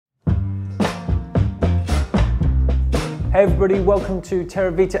Hey everybody, welcome to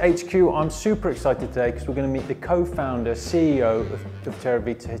Terravita HQ. I'm super excited today because we're going to meet the co-founder, CEO of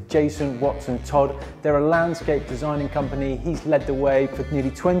Terravita, Jason Watson Todd. They're a landscape designing company. He's led the way for nearly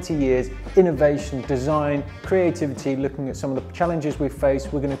 20 years, innovation, design, creativity, looking at some of the challenges we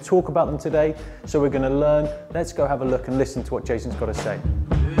face. We're going to talk about them today, so we're going to learn. Let's go have a look and listen to what Jason's got to say.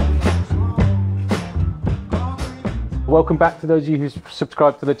 Welcome back to those of you who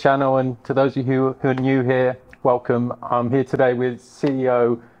subscribed to the channel, and to those of you who are new here, welcome. I'm here today with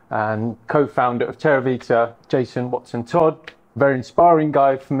CEO and co-founder of Terravita, Jason Watson Todd. Very inspiring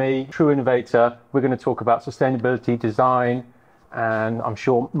guy for me, true innovator. We're going to talk about sustainability, design, and I'm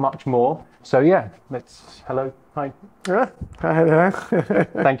sure much more. So yeah, hello, hi. Hi there.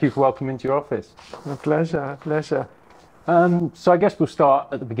 Thank you for welcoming to your office. A pleasure, pleasure. So I guess we'll start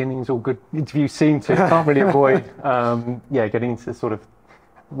at the beginning. It's all good interview scene, so can't really avoid getting into sort of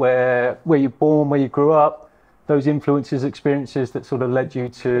where you're born, where you grew up, those influences, experiences that sort of led you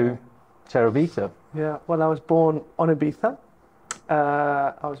to Terravita. Yeah, well, I was born on Ibiza.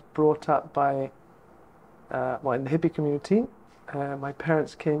 I was brought up by, in the hippie community. My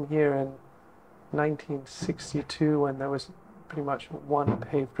parents came here in 1962 when there was pretty much one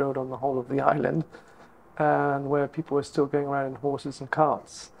paved road on the whole of the island, and where people were still going around in horses and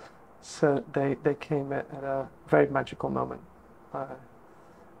carts. So they came at a very magical moment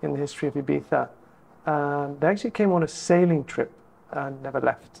in the history of Ibiza. They actually came on a sailing trip and never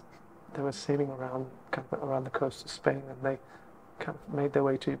left. They were sailing around the coast of Spain, and they kind of made their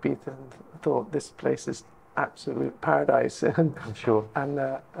way to Ibiza and thought this place is absolute paradise. And I'm sure. And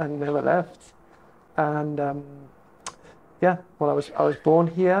never left. And I was born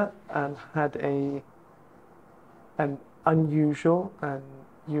here and had an unusual and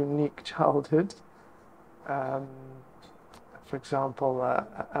unique childhood. For example,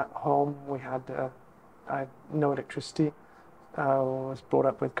 at home we had no electricity. I was brought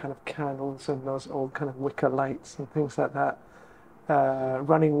up with kind of candles and those old kind of wicker lights and things like that.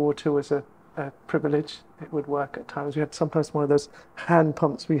 Running water was a privilege. It would work at times. We had sometimes one of those hand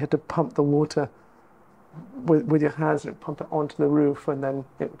pumps where you had to pump the water with your hands and pump it onto the roof, and then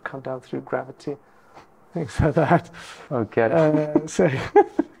it would come down through gravity. Things like that. Okay. So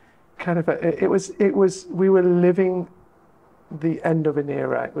kind of we were living the end of an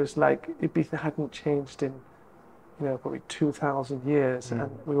era. It was like Ibiza hadn't changed in probably 2,000 years,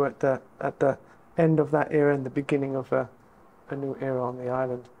 and we were at the end of that era and the beginning of a new era on the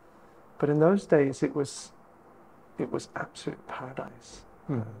island. But in those days it was absolute paradise.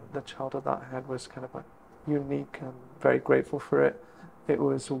 The childhood that I had was kind of unique. I'm very grateful for it. It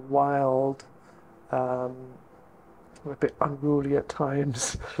was wild, a bit unruly at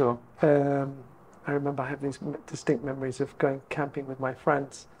times. Sure. I remember I have these distinct memories of going camping with my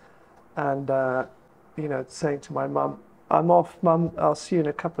friends and, saying to my mum, "I'm off, Mum, I'll see you in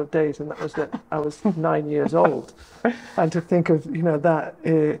a couple of days." And that was I was 9 years old. And to think of,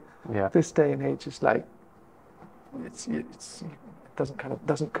 this day and age is like, it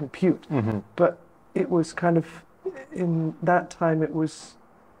doesn't compute. Mm-hmm. But it was kind of, in that time, it was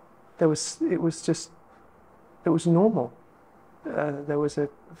normal. There was a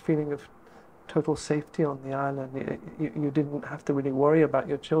feeling of total safety on the island. You didn't have to really worry about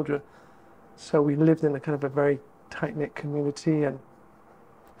your children. So we lived in a kind of a very tight-knit community, and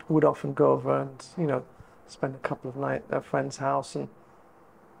would often go over and spend a couple of nights at a friend's house,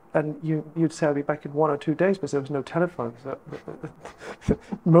 and you'd say I'll be back in 1 or 2 days, because there was no telephones.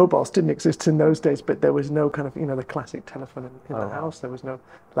 Mobiles didn't exist in those days, but there was no kind of the classic telephone in the house. There was no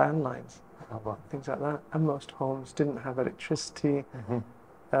landlines, things like that, and most homes didn't have electricity.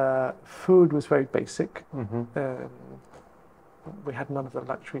 Food was very basic. We had none of the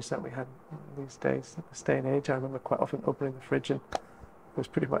luxuries that we had these days at this day and age. I remember quite often opening the fridge and there was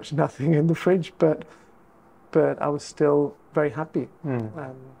pretty much nothing in the fridge, but I was still very happy. And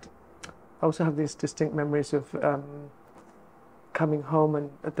I also have these distinct memories of coming home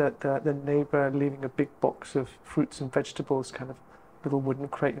and the neighbour leaving a big box of fruits and vegetables, kind of little wooden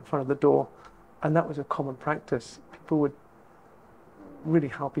crate in front of the door, and that was a common practice. People would really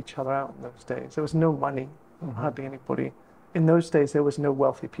help each other out in those days. There was no money, hardly anybody. In those days, there was no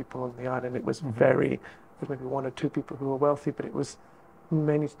wealthy people on the island. It was there was maybe 1 or 2 people who were wealthy, but it was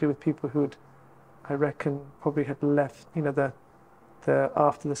mainly to do with people who'd, I reckon, probably had left,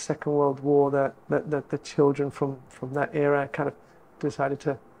 after the Second World War, the children from that era kind of decided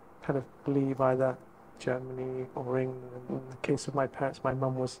to kind of leave either Germany or England. In the case of my parents, my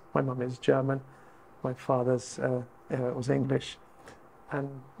mum is German, my father's was English,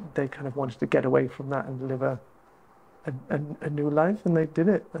 and they kind of wanted to get away from that and live a new life, and they did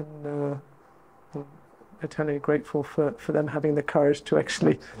it. And eternally grateful for them having the courage to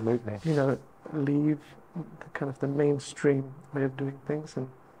actually, Absolutely. you know, leave the kind of the mainstream way of doing things and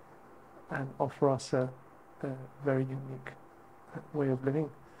offer us a very unique way of living.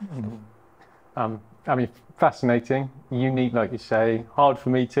 I mean, fascinating, unique, like you say, hard for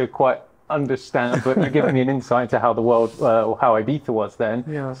me to quite understand, but you're giving me an insight into how the world, or how Ibiza was then.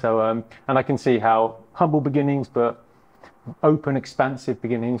 Yeah. So, and I can see how humble beginnings, but open, expansive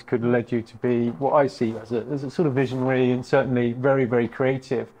beginnings could have led you to be what I see as a sort of visionary and certainly very, very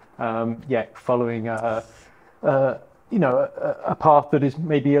creative, yet following a path that is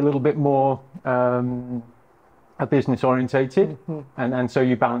maybe a little bit more business orientated, and so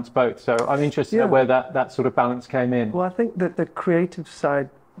you balance both. So I'm interested in where that sort of balance came in. Well, I think that the creative side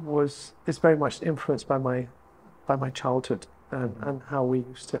is very much influenced by my childhood and how we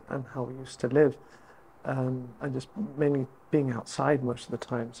used to live, and just mainly being outside most of the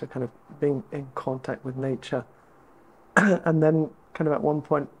time. So kind of being in contact with nature, and then kind of at one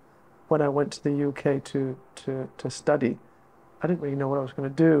point when I went to the UK to study, I didn't really know what I was going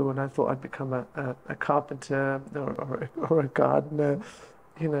to do, and I thought I'd become a carpenter or a gardener,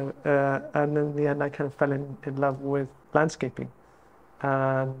 you know. And in the end, I kind of fell in love with landscaping,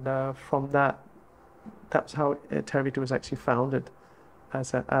 and from that's how Terravita was actually founded,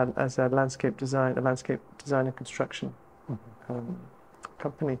 as a landscape design and construction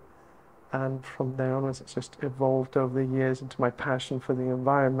company. And from there onwards, it's just evolved over the years into my passion for the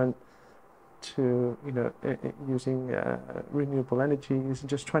environment, to, you know, using renewable energies and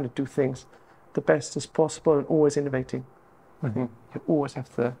just trying to do things the best as possible and always innovating. You always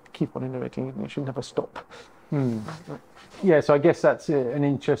have to keep on innovating. You should never stop. Yeah, so I guess that's an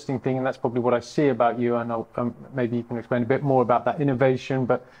interesting thing, and that's probably what I see about you. And maybe you can explain a bit more about that innovation.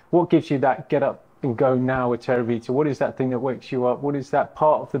 But what gives you that get up and go now with Terravita? What is that thing that wakes you up? What is that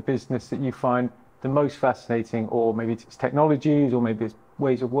part of the business that you find the most fascinating? Or maybe it's technologies, or maybe it's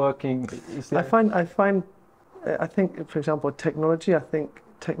ways of working? I think, for example, technology. I think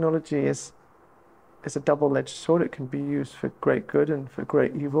technology is a double-edged sword. It can be used for great good and for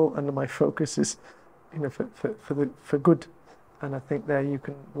great evil. And my focus is, you know, for good. And I think there you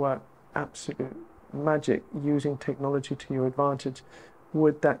can work absolute magic using technology to your advantage,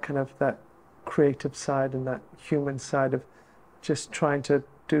 with that kind of that creative side and that human side of just trying to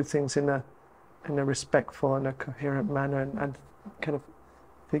do things in a respectful and a coherent manner, and kind of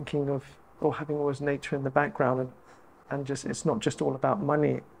thinking of, or having always nature in the background, and just, it's not just all about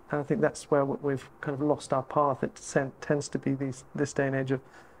money. And I think that's where we've kind of lost our path. It tends to be this day and age of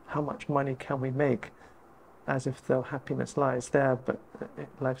how much money can we make, as if the happiness lies there, but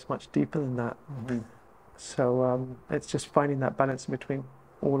life's much deeper than that. So it's just finding that balance between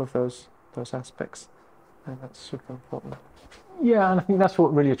all of those aspects, and that's super important. Yeah, and I think that's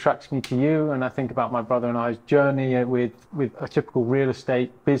what really attracts me to you. And I think about my brother and I's journey with a typical real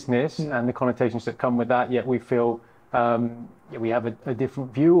estate business and the connotations that come with that. Yet we feel we have a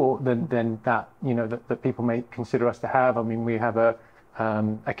different view than that, you know, that people may consider us to have. I mean, we have a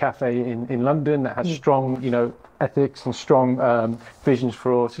cafe in London that has strong, you know, ethics and strong visions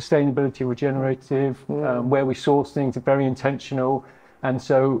for sustainability, regenerative, where we source things are very intentional. And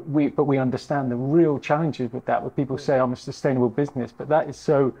so we understand the real challenges with that, where people say I'm a sustainable business, but that is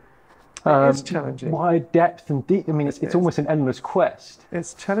so it's challenging. Wide depth and deep. I mean, it's almost an endless quest.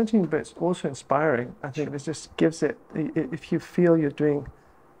 It's challenging, but it's also inspiring. I think it just gives it, if you feel you're doing,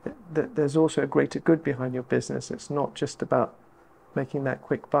 that there's also a greater good behind your business. It's not just about making that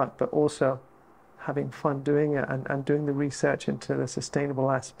quick buck, but also having fun doing it, and doing the research into the sustainable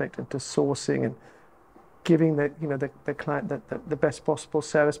aspect, into sourcing, and giving the client the best possible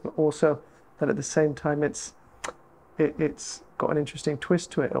service, but also that at the same time it's got an interesting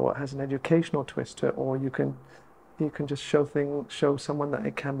twist to it, or it has an educational twist to it, or you can just show someone that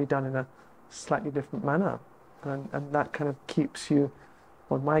it can be done in a slightly different manner, and that kind of keeps you,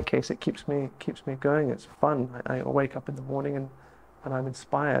 well, in my case, it keeps me going. It's fun. I wake up in the morning and I'm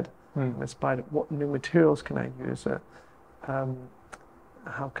inspired. I'm inspired at what new materials can I use,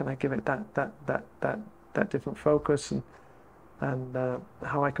 how can I give it that different focus, and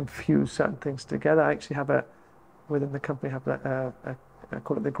how I can fuse certain things together. I actually have within the company, I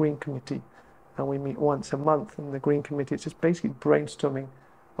call it the Green Committee, and we meet once a month. And the Green Committee, it's just basically brainstorming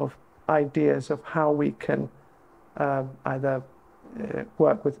of ideas of how we can either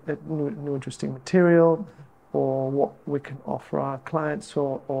work with new interesting material, or what we can offer our clients,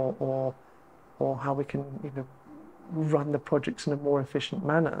 or how we can, you know, run the projects in a more efficient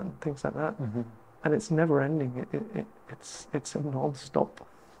manner, and things like that. And it's never ending. It's a non-stop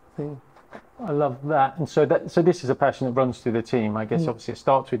thing. I love that. And so this is a passion that runs through the team. I guess obviously it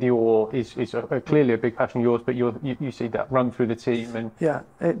starts with you, or is clearly a big passion of yours, but you see that run through the team. And yeah,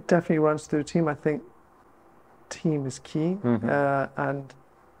 it definitely runs through the team. I think team is key, and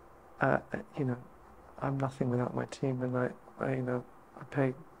you know, I'm nothing without my team, and I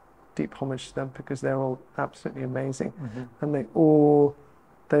pay deep homage to them because they're all absolutely amazing, and they all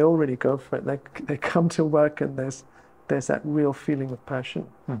really go for it. They come to work, and there's that real feeling of passion.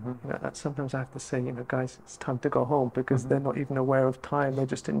 You know, that sometimes I have to say, you know, guys, it's time to go home, because they're not even aware of time. They're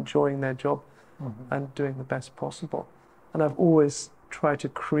just enjoying their job and doing the best possible. And I've always tried to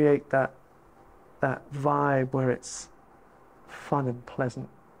create that vibe where it's fun and pleasant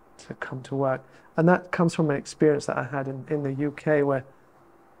to come to work. And that comes from an experience that I had in the UK, where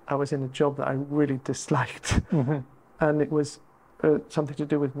I was in a job that I really disliked. And it was something to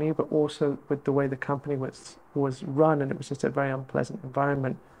do with me, but also with the way the company was run, and it was just a very unpleasant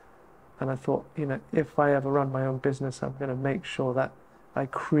environment. And I thought, you know, if I ever run my own business, I'm going to make sure that I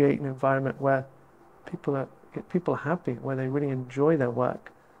create an environment where people are happy, where they really enjoy their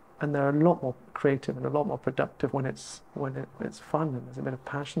work, and they're a lot more creative and a lot more productive when it's fun and there's a bit of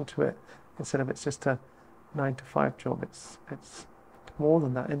passion to it, instead of it's just a 9-to-5 job. It's more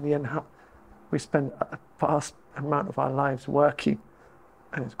than that. In the end, we spend a vast amount of our lives working,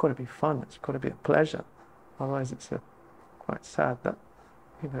 and it's got to be fun. It's got to be a pleasure. Otherwise, it's quite sad that,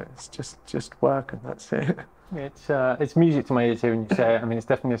 you know, it's just work and that's it. It's music to my ears hearing you say it. I mean, it's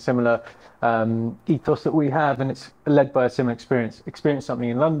definitely a similar ethos that we have, and it's led by a similar experience. Experienced something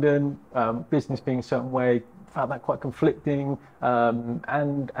in London, business being a certain way, found that quite conflicting,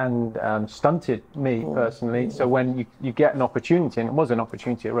 and stunted me personally. So when you get an opportunity, and it was an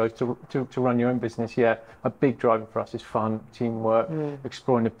opportunity at Rose to run your own business, a big driver for us is fun, teamwork,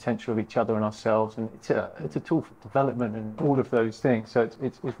 exploring the potential of each other and ourselves, and it's a tool for development and all of those things. So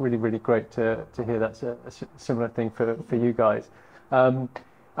it's really, really great to hear that's a similar thing for you guys. And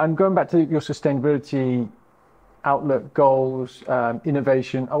going back to your sustainability outlook, goals,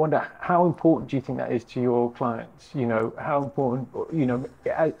 innovation, I wonder, how important do you think that is to your clients? You know, how important, you know,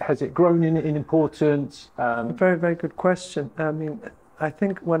 has it grown in importance? Very, very good question. I mean, I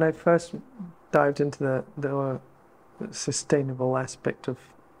think when I first dived into the sustainable aspect of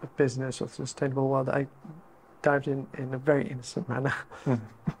business or sustainable world, I dived in a very innocent manner.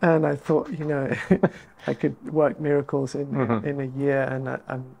 And I thought, you know, I could work miracles in a year, and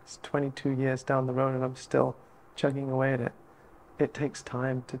I'm 22 years down the road and I'm still chugging away at it. It takes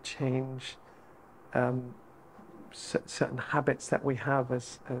time to change certain habits that we have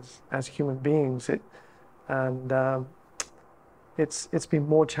as human beings. It's been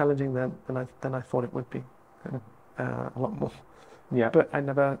more challenging than I thought it would be. A lot more. Yeah. But I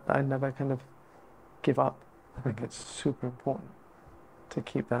never kind of give up. I think it's super important to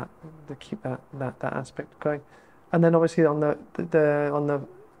keep that aspect going. And then obviously on the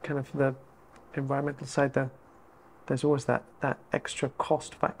kind of the environmental side, there's always that extra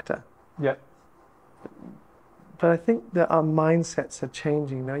cost factor. Yeah. But I think that our mindsets are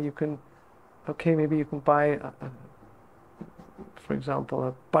changing now. Maybe you can buy, for example,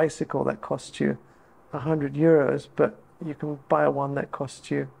 a bicycle that costs you 100 euros, but you can buy one that costs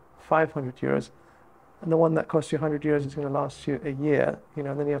you 500 euros. And the one that costs you 100 euros is going to last you a year, you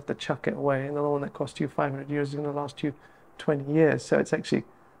know, and then you have to chuck it away. And the one that costs you 500 euros is going to last you 20 years. So it's actually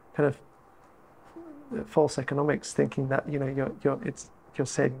kind of false economics, thinking that, you know, you're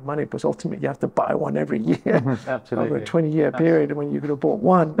saving money, because ultimately you have to buy one every year. Absolutely. Over a 20-year period, and when you could have bought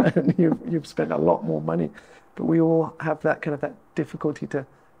one, and you've spent a lot more money. But we all have that kind of that difficulty to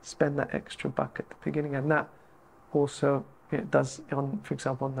spend that extra buck at the beginning, and that also it does for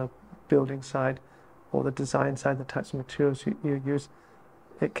example, on the building side or the design side, the types of materials you use,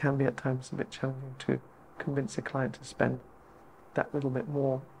 it can be at times a bit challenging to convince a client to spend that little bit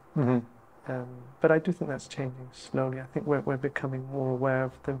more. But I do think that's changing slowly. I think we're becoming more aware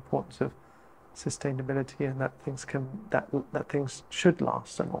of the importance of sustainability, and that things should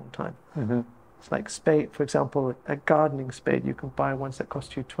last a long time. It's like spade, for example, a gardening spade. You can buy ones that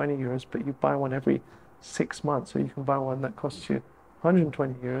cost you 20 euros, but you buy one every 6 months, or you can buy one that costs you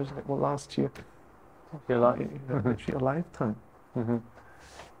 120 euros, and it will last you your lifetime.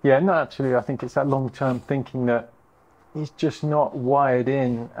 Yeah, no, actually, I think it's that long-term thinking that is just not wired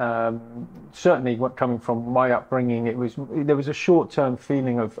in. Certainly, coming from my upbringing, there was a short-term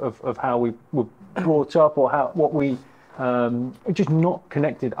feeling of how we were brought up, or what we just not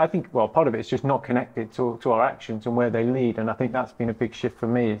connected. I think, well, part of it is just not connected to our actions and where they lead. And I think that's been a big shift for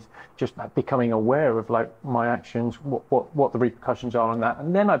me, is just becoming aware of like my actions, what the repercussions are on that.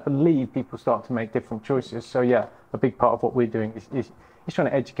 And then I believe people start to make different choices. So yeah, a big part of what we're doing he's trying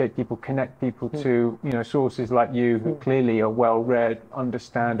to educate people, connect people to, you know, sources like you who clearly are well-read,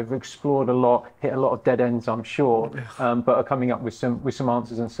 understand, have explored a lot, hit a lot of dead ends, I'm sure, but are coming up with some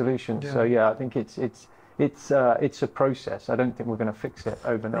answers and solutions. So yeah, I think it's a process. I don't think we're going to fix it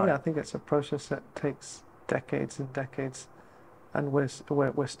overnight. Yeah, I think it's a process that takes decades and decades, and we're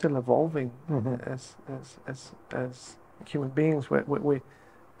still evolving as human beings.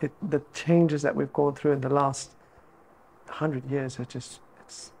 The changes that we've gone through in the last 100 years are just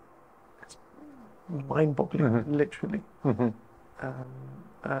it's mind-boggling, literally. And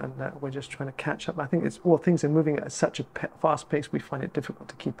we're just trying to catch up. I think it's all things are moving at such a fast pace. We find it difficult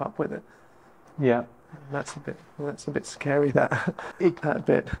to keep up with it. Yeah. That's a bit scary. That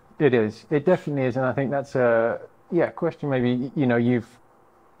bit. It is. It definitely is, and I think that's a question. Maybe, you know, you've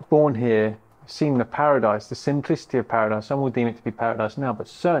born here, seen the paradise, the simplicity of paradise. Some will deem it to be paradise now, but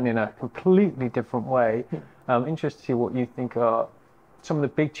certainly in a completely different way. Interested to see what you think are some of the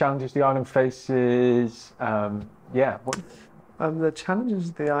big challenges the island faces. The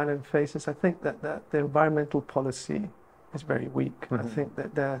challenges the island faces. I think that the environmental policy is very weak. I think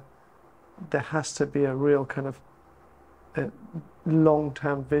that there has to be a real kind of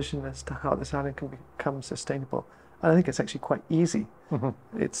long-term vision as to how this island can become sustainable. And I think it's actually quite easy.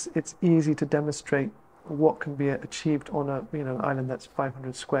 It's easy to demonstrate what can be achieved on a island that's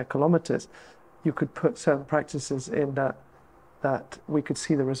 500 square kilometers. You could put certain practices in that we could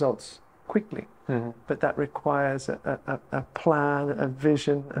see the results quickly, but that requires a plan, a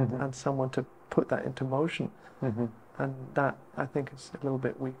vision, and someone to put that into motion. And that, I think, is a little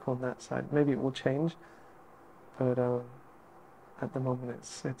bit weak on that side. Maybe it will change, but at the moment,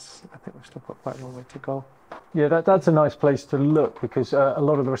 I think we've still got quite a long way to go. Yeah, that's a nice place to look, because a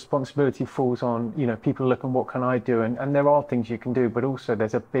lot of the responsibility falls on, you know, people looking, what can I do? And there are things you can do, but also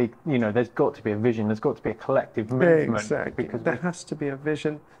there's a big, you know, there's got to be a vision. There's got to be a collective movement. Exactly. Because there has to be a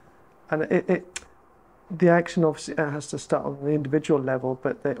vision, and the action obviously has to start on the individual level,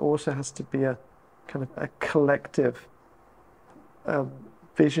 but there also has to be a kind of a collective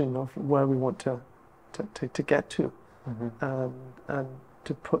vision of where we want to get to, and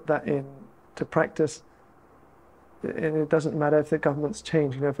to put that into practice. And it doesn't matter if the governments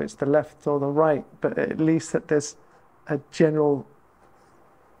change, you know, if it's the left or the right, but at least that there's a general,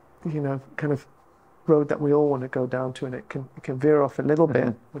 you know, kind of road that we all want to go down to, and it can veer off a little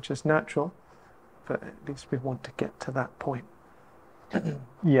bit, which is natural, but at least we want to get to that point.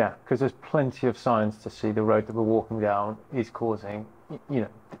 Yeah, because there's plenty of signs to see the road that we're walking down is causing, you know,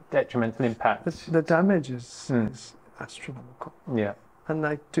 detrimental impacts. The damage is astronomical. Yeah. And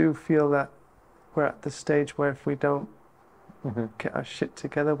I do feel that we're at the stage where if we don't get our shit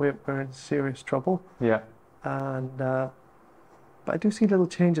together, we're in serious trouble. Yeah. And but I do see little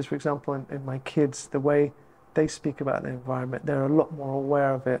changes. For example, in my kids, the way they speak about the environment, they're a lot more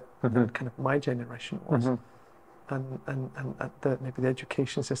aware of it than kind of my generation was. And maybe the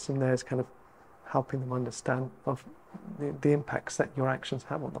education system there is kind of helping them understand of the impacts that your actions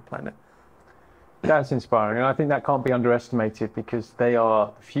have on the planet. That's inspiring, and I think that can't be underestimated, because they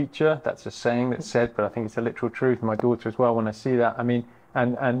are the future. That's a saying that's said, but I think it's a literal truth. My daughter as well, when I see that, I mean,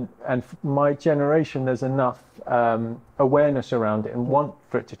 and my generation, there's enough awareness around it and want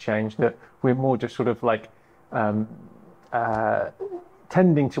for it to change, that we're more just sort of like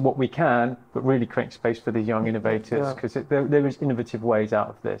tending to what we can, but really creating space for these young innovators, because there is innovative ways out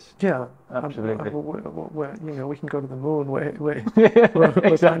of this. Yeah, absolutely. You know, we can go to the moon. We're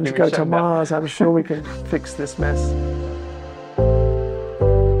Exactly. trying to go to Mars. I'm sure we can fix this mess.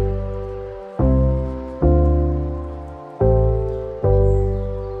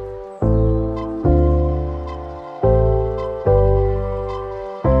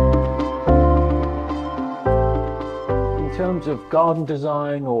 Of garden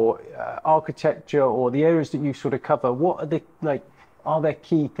design or architecture, or the areas that you sort of cover, what are are there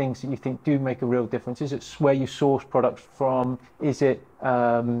key things that you think do make a real difference? Is it where you source products from? Is it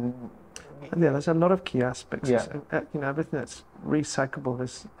yeah, there's a lot of key aspects. Yeah. You know, everything that's recyclable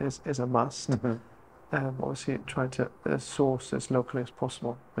is a must. Obviously trying to source as locally as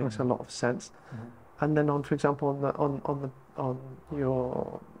possible makes a lot of sense. And then for example, on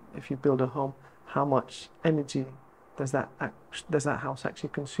your, if you build a home, how much energy does that house actually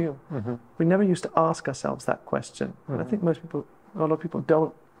consume? We never used to ask ourselves that question, and I think a lot of people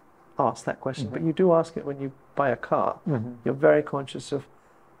don't ask that question, but you do ask it when you buy a car. You're very conscious of,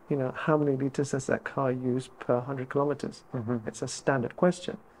 you know, how many liters does that car use per 100 kilometers? It's a standard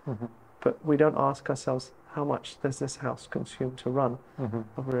question, but we don't ask ourselves how much does this house consume to run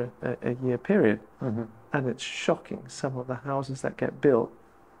over a year period. And it's shocking, some of the houses that get built,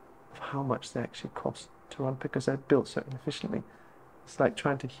 of how much they actually cost to run, because they're built so inefficiently. It's like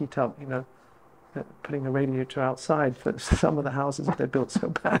trying to heat up, putting a radiator outside for some of the houses if they're built so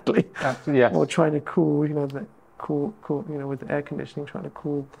badly. Absolutely, yes. Or trying to cool, with the air conditioning, trying to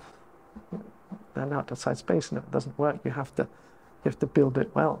cool an outside space, and if it doesn't work, you have to build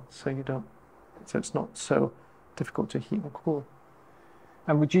it well, so it's not so difficult to heat and cool.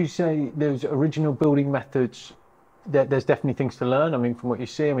 And would you say those original building methods, there's definitely things to learn? I mean, from what you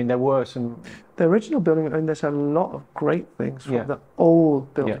see, I mean, there were some... The original building, and there's a lot of great things from the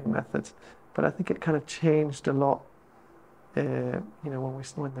old building methods, but I think it kind of changed a lot, when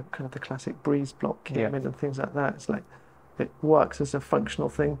the kind of the classic breeze block came in and things like that. It's like, it works as a functional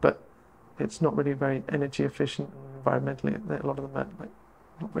thing, but it's not really very energy efficient, and environmentally, a lot of them are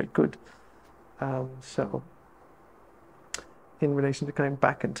not very good. So in relation to going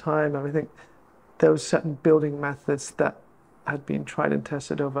back in time, I think there were certain building methods that had been tried and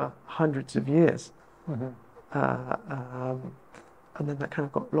tested over hundreds of years. And then that kind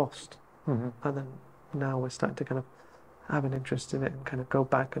of got lost. And then now we're starting to kind of have an interest in it and kind of go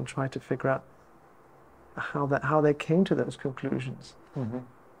back and try to figure out how they came to those conclusions.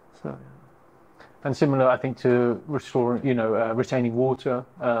 So, and similar, I think, to restoring, retaining water.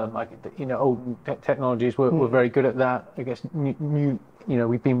 Old technologies were very good at that. I guess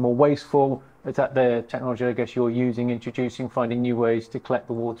we've been more wasteful. Is that the technology, I guess, you're using, introducing, finding new ways to collect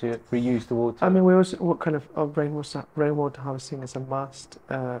the water, reuse the water? I mean, what kind of rainwater harvesting is a must.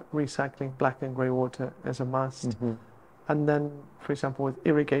 Recycling black and grey water is a must. And then, for example, with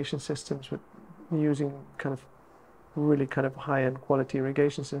irrigation systems, with using kind of really kind of high-end quality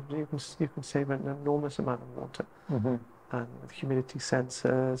irrigation systems, you can save an enormous amount of water. And with humidity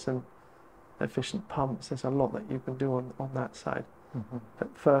sensors and efficient pumps, there's a lot that you can do on that side.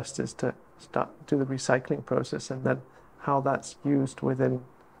 But first is to do the recycling process, and then how that's used within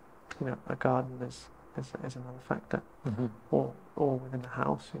a garden is another factor. Or within a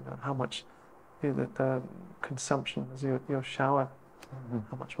house, how much the consumption is your shower.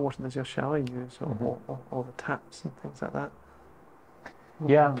 How much water does your shower use, or the taps and things like that?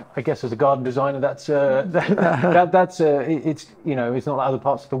 Yeah, I guess as a garden designer, that's it's it's not like other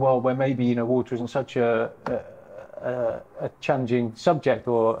parts of the world where maybe water isn't such a challenging subject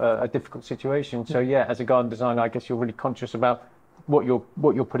or a difficult situation. So as a garden designer, I guess you're really conscious about what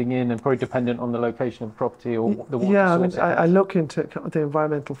you're putting in, and probably dependent on the location of the property or the water source. Yeah, I mean, I look into the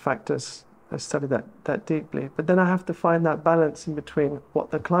environmental factors. I study that deeply, but then I have to find that balance in between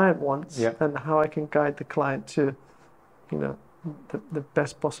what the client wants and how I can guide the client to, the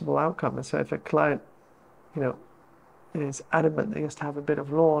best possible outcome. And so if a client, is adamant that he has to have a bit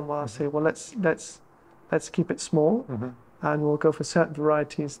of lawn, well, I say, well, let's keep it small, and we'll go for certain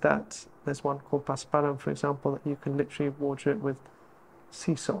varieties. There's one called Pasparum, for example, that you can literally water it with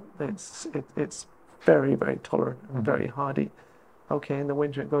sea salt. It's very, very tolerant and very hardy. Okay, in the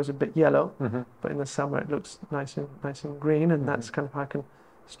winter it goes a bit yellow, but in the summer it looks nice and green, and that's kind of how I can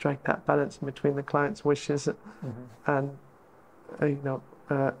strike that balance between the client's wishes and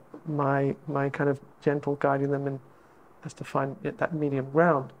my kind of gentle guiding them in as to find that medium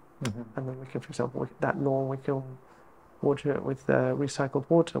ground. And then we can, for example, that lawn we can water it with recycled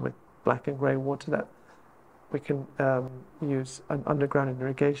water, with black and grey water, that we can use an underground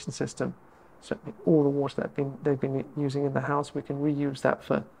irrigation system. So all the water that they've been using in the house, we can reuse that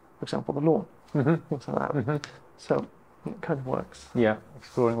for example, the lawn, things like that. So it kind of works. Yeah,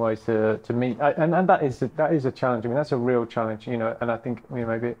 exploring ways to meet, and that is a challenge. I mean, that's a real challenge, and I think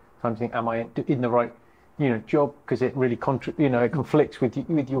maybe sometimes think, am I in the right job, because it really it conflicts with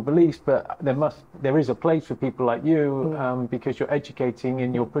your beliefs, but there is a place for people like you, because you're educating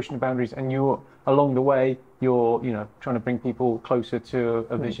and you're pushing the boundaries, and you're along the way you're trying to bring people closer to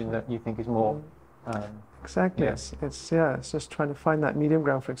a vision that you think is more exactly. It's just trying to find that medium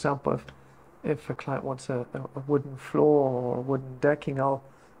ground. For example, if a client wants a wooden floor or wooden decking, I'll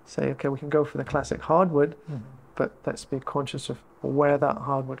say, okay, we can go for the classic hardwood, but let's be conscious of where that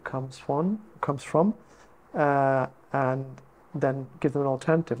hardwood comes from, and then give them an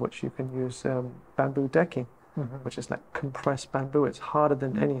alternative, which you can use bamboo decking, which is like compressed bamboo. It's harder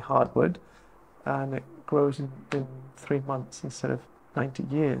than any hardwood, and it grows in 3 months instead of 90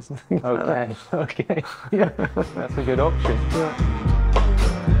 years. And things like that. Okay, yeah, that's a good option. Yeah.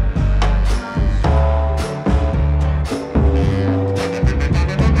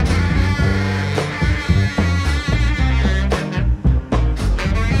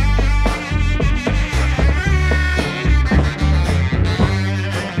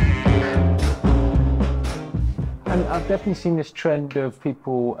 I've definitely seen this trend of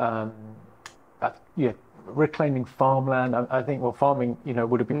people, reclaiming farmland. I think, well, farming, you know,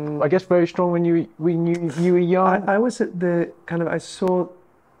 would have been, I guess, very strong when you were young. I was at the kind of, I saw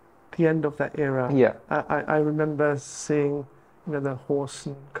the end of that era. Yeah. I remember seeing, you know, the horse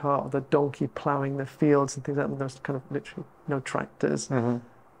and cart or the donkey ploughing the fields and things like that. There was kind of literally no tractors. And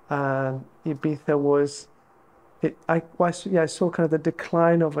Ibiza was, I saw kind of the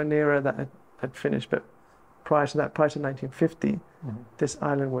decline of an era that had finished, but prior to 1950, this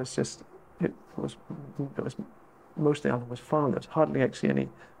island was just, it was most of the island was farmed. There was hardly actually any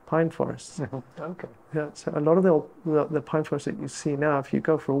pine forests. Okay. Yeah, so a lot of the pine forests that you see now, if you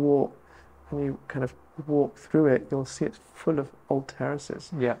go for a walk and you kind of walk through it, you'll see it's full of old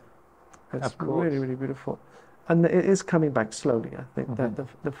terraces. Yeah, it's really, really beautiful. And it is coming back slowly, I think, that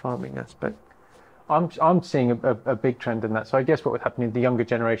the farming aspect. I'm seeing a big trend in that. So I guess what was happening, the younger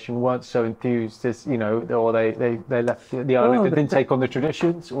generation weren't so enthused as, you know, or they left the island, they didn't take on the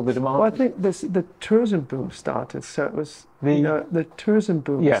traditions or the demand. Well, I think the tourism boom started. So it was, you know, the tourism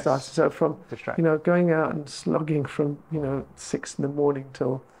boom started. So from, you know, going out and slogging from, you know, 6 in the morning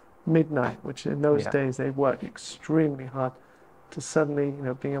till midnight, which in those days they worked extremely hard, to suddenly, you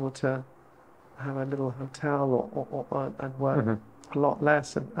know, being able to have a little hotel and work a lot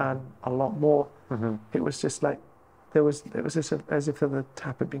less and a lot more. It was just like it was just as if the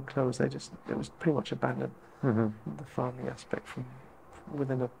tap had been closed. It was pretty much abandoned, the farming aspect from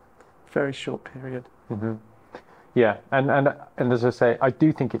within a very short period. Yeah, and as I say, I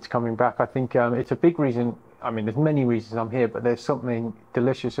do think it's coming back. I think it's a big reason. I mean, there's many reasons I'm here, but there's something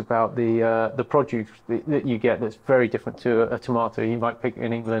delicious about the produce that you get that's very different to a tomato you might pick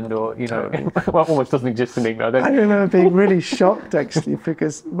in England, or, you know, well, almost doesn't exist in England. I remember being really shocked, actually,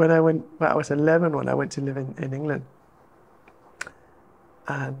 because when I was 11 when I went to live in England,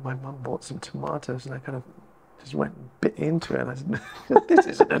 and my mum bought some tomatoes, and I kind of just went and bit into it, and I said, "This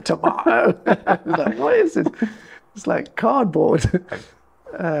isn't a tomato." I was like, "What is it?" It's like cardboard.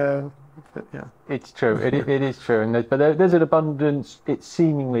 But yeah, it's true. It is true, and there's an abundance. It's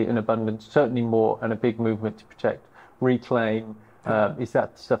seemingly an abundance, certainly more, and a big movement to protect, reclaim. Is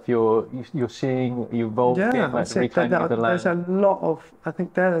that stuff you're seeing? Are you involved in, like the reclaiming of the land? There's a lot of. I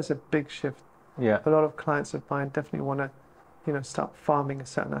think there's a big shift. Yeah, a lot of clients of mine definitely want to, you know, start farming a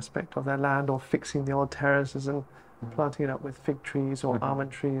certain aspect of their land, or fixing the old terraces and planting it up with fig trees or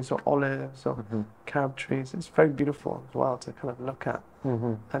almond trees or olives or carob trees. It's very beautiful as well to kind of look at.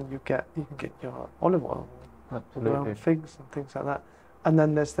 And you can get your olive oil, ground figs and things like that. And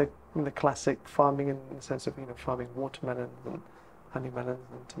then there's the classic farming in the sense of, you know, farming watermelons and honeymelons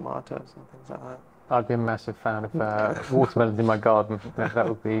and tomatoes and things like that. I'd be a massive fan of watermelons in my garden. That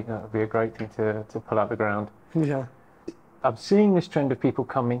would be a great thing to pull out the ground. Yeah, I'm seeing this trend of people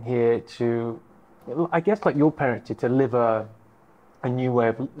coming here to, I guess, like your parents did, to live a new way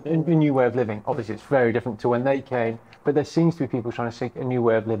of living. Obviously, it's very different to when they came, but there seems to be people trying to seek a new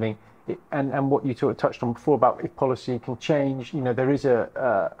way of living. And what you sort of touched on before about if policy can change, you know, there is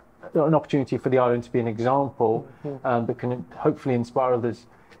an opportunity for the island to be an example that can hopefully inspire others.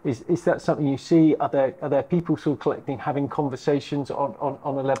 Is that something you see? Are there people sort of collecting, having conversations on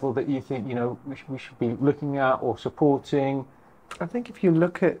a level that you think, you know, we should be looking at or supporting? I think if you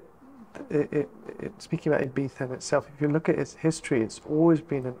look at speaking about Ibiza in itself, if you look at its history, it's always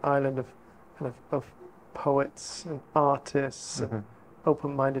been an island of poets and artists and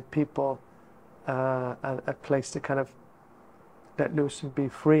open-minded people, and a place to kind of let loose and be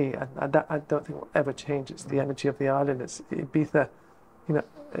free. And that I don't think will ever change. It's the energy of the island. It's Ibiza, you know,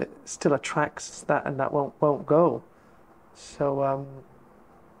 it still attracts that, and that won't go. So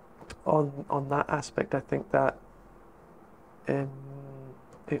on that aspect, I think that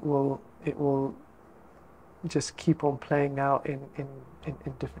it will just keep on playing out in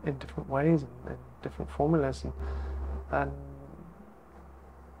different ways and different formulas, and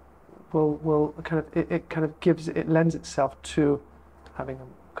will kind of it lends itself to having a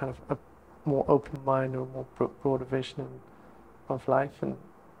kind of a more open mind or more broader vision of life, and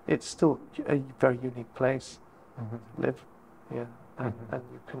it's still a very unique place to live. Yeah, and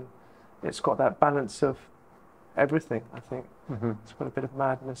you can. It's got that balance of everything. I think it's got a bit of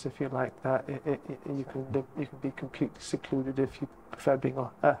madness if you like that. You can be completely secluded if you prefer being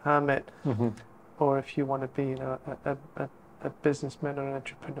a hermit, or if you want to be, you know, a businessman or an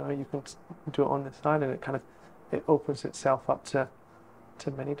entrepreneur, you can do it on this island. It opens itself up to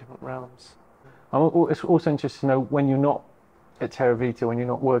many different realms. It's also interesting to know, when you're not at Terravita, when you're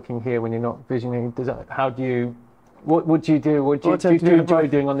not working here, when you're not visioning, what do you do? What do you enjoy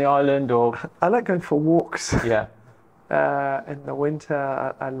doing on the island? Or I like going for walks. Yeah. In the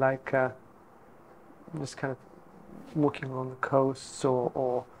winter, I like just kind of walking along the coasts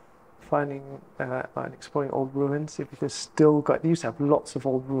or finding and exploring old ruins. If there's still got, they used to have lots of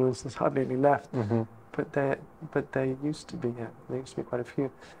old ruins. There's hardly any left, but there used to be. Yeah, there used to be quite a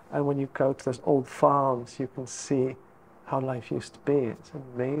few. And when you go to those old farms, you can see how life used to be. It's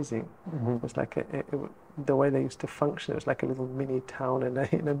amazing. It's like the way they used to function. It was like a little mini town in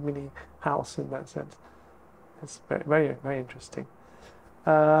a mini house in that sense. It's very, very, very interesting.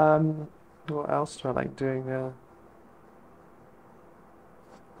 What else do I like doing?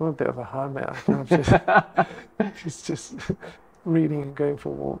 I'm a bit of a hermit. I'm just reading and going for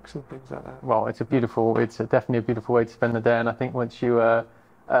walks and things like that. Well, it's definitely a beautiful way to spend the day. And I think once you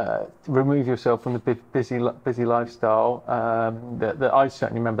remove yourself from the busy lifestyle, that I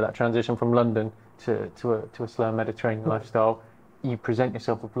certainly remember that transition from London to a slow Mediterranean lifestyle. You present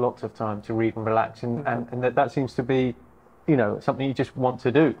yourself with lots of time to read and relax, and that seems to be, you know, something you just want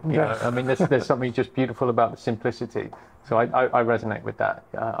to do. You know? I mean, there's something just beautiful about the simplicity. So I resonate with that.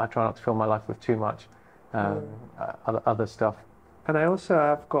 I try not to fill my life with too much other stuff. And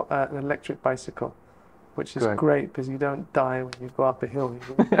I've got an electric bicycle, which is great because you don't die when you go up a hill.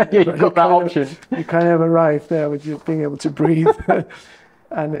 You've got that option. You kind of arrive there with you being able to breathe.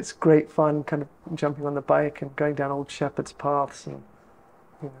 And it's great fun, kind of jumping on the bike and going down old shepherd's paths and,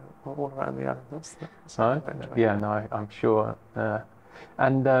 you know, all around the island. That's yeah, no, I'm sure.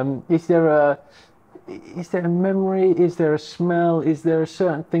 And is there a memory? Is there a smell? Is there a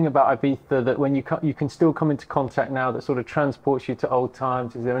certain thing about Ibiza that when you can still come into contact now that sort of transports you to old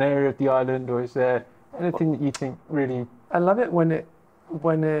times? Is there an area of the island, or is there anything that you think really? I love it when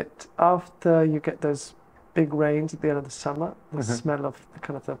it after you get those big rains at the end of the summer, the smell of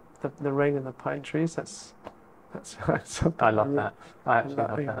the rain in the pine trees. That's I love that. I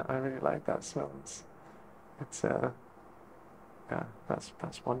absolutely love that. I really like that smell. It's yeah, that's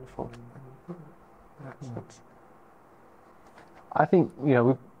wonderful. I think, you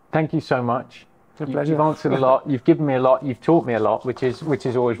know, thank you so much. It's a pleasure. You've answered a lot. You've given me a lot. You've taught me a lot, which is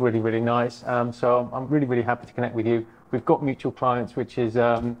always really, really nice. So I'm really, really happy to connect with you. We've got mutual clients, which is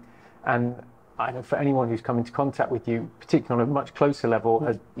and I know for anyone who's come into contact with you, particularly on a much closer level,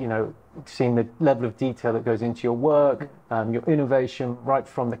 has, you know, seen the level of detail that goes into your work, your innovation, right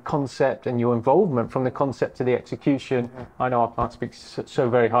from the concept and your involvement from the concept to the execution. I know our client speaks so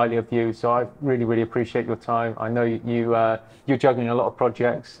very highly of you, so I really, really appreciate your time. I know you're juggling a lot of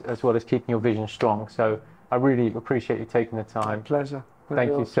projects as well as keeping your vision strong, so I really appreciate you taking the time. Pleasure.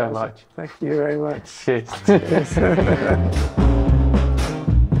 Thank you so much. Thank you very much. Cheers.